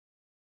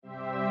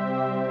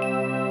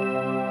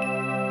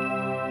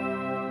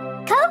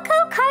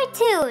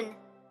tune.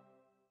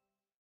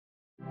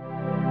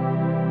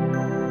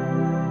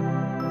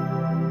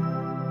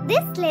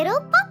 This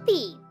little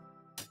puppy.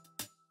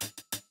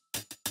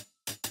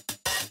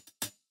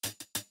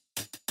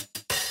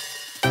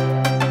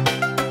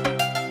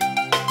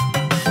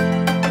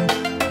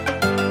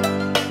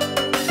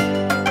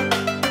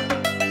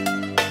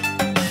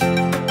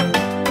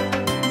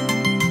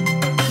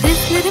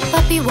 This little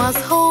puppy was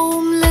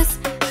homeless.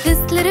 This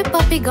little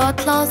puppy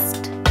got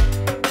lost.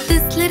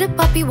 This little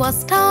puppy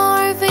was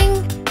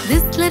starving.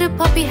 This little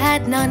puppy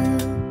had none.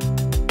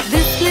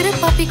 This little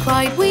puppy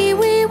cried wee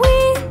wee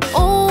wee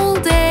all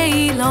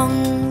day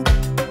long.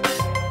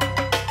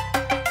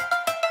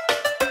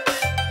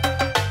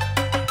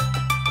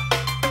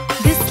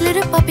 This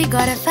little puppy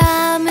got a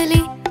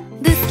family.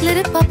 This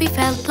little puppy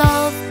felt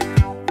love.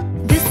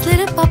 This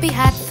little puppy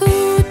had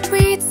food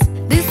treats.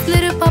 This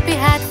little puppy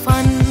had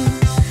fun.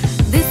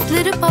 This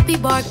little puppy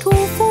barked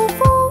woof woof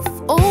woof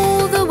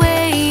all the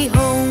way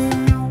home.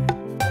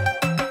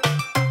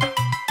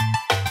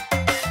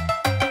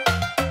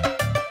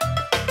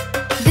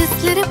 This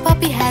little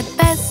puppy had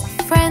best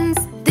friends.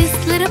 This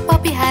little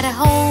puppy had a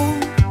home.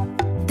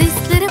 This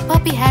little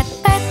puppy had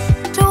pet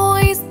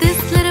toys. This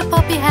little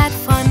puppy had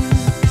fun.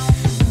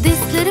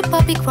 This little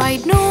puppy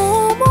cried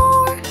no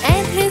more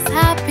and is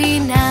happy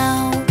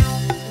now.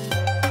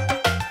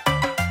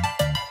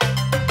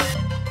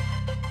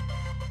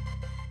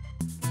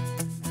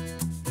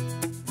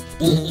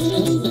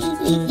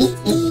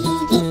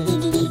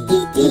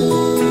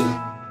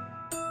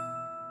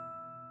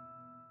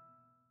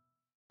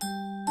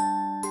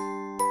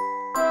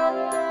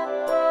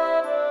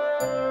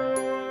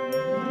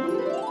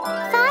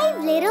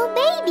 Five little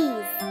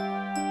babies.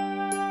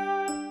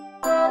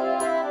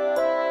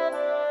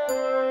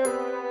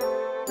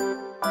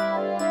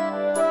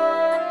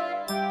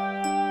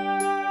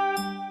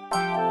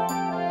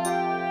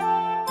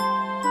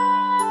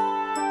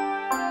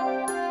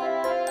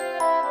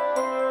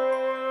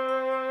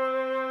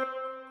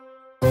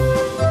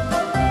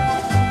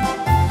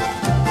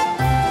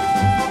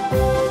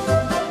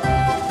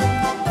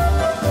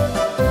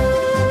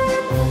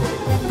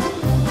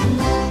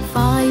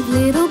 Five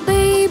little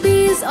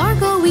babies are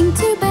going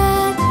to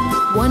bed.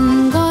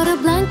 One got a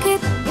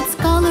blanket, its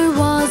color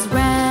was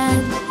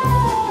red.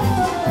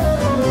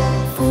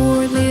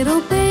 Four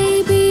little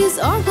babies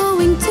are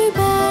going to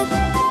bed.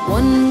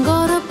 One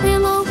got a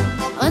pillow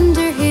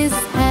under his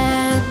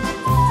head.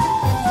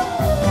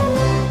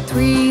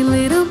 Three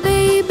little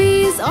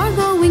babies are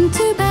going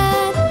to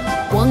bed.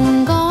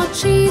 One got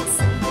sheets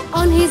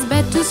on his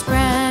bed to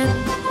spread.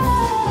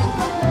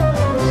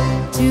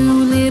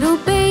 Two little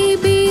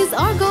babies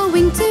are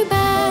going to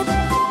bed.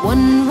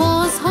 One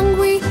was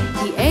hungry,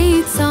 he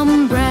ate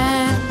some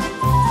bread.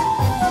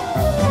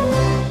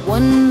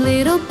 One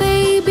little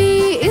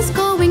baby is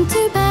going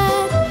to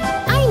bed.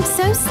 I'm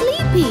so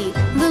sleepy,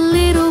 the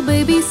little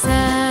baby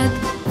said.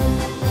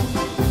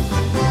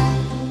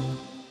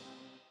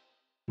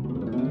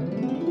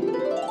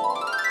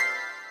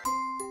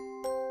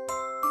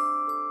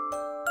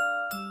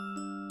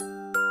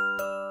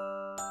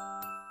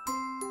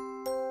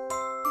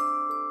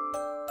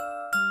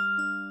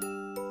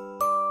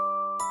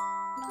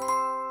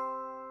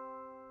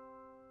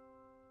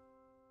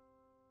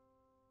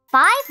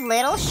 Five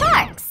little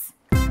sharks.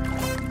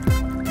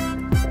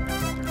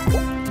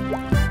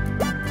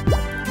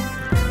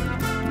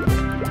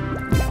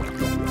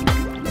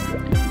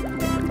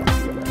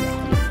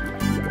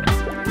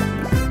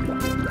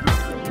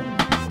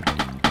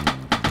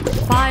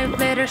 Five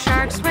little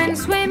sharks went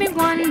swimming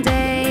one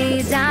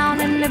day down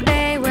in the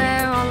bay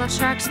where all the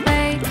sharks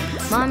play.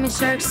 Mommy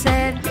shark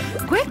said,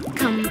 "Quick,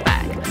 come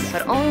back!"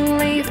 But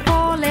only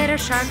four little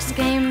sharks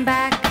came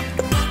back.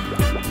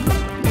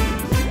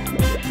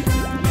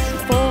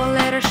 Four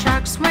little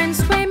sharks went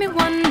swimming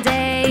one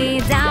day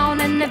down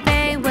in the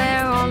bay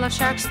where all the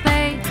sharks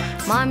play.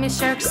 Mommy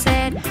shark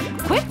said,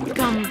 "Quick,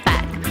 come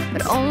back!"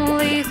 But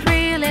only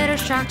three little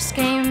sharks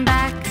came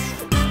back.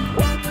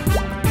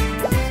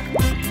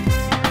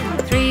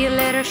 Three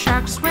little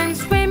sharks went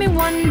swimming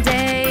one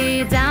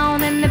day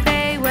down in the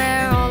bay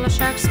where all the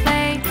sharks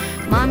play.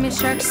 Mommy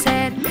shark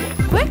said,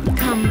 "Quick,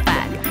 come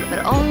back!" But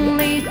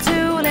only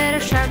two little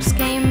sharks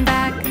came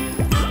back.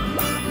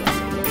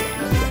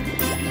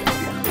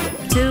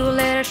 Two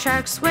little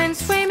sharks went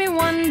swimming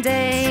one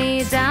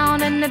day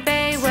down in the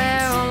bay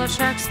where all the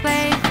sharks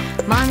play.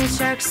 Mommy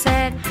shark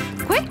said,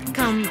 "Quick,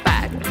 come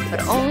back!"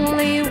 But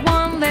only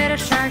one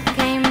little shark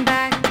came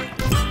back.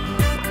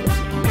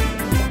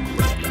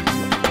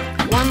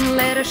 One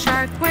little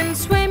shark went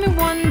swimming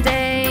one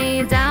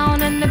day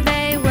down in the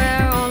bay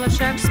where all the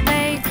sharks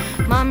play.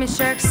 Mommy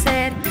shark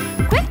said,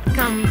 "Quick,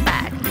 come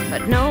back!"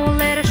 But no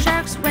little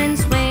sharks went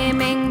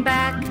swimming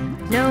back.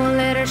 No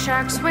little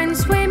sharks went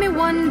swimming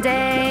one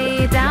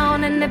day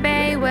down in the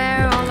bay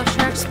where all the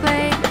sharks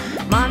play.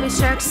 Mommy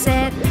shark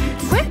said,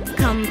 "Quick,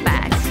 come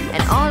back!"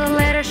 And all the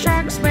little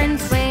sharks went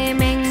swimming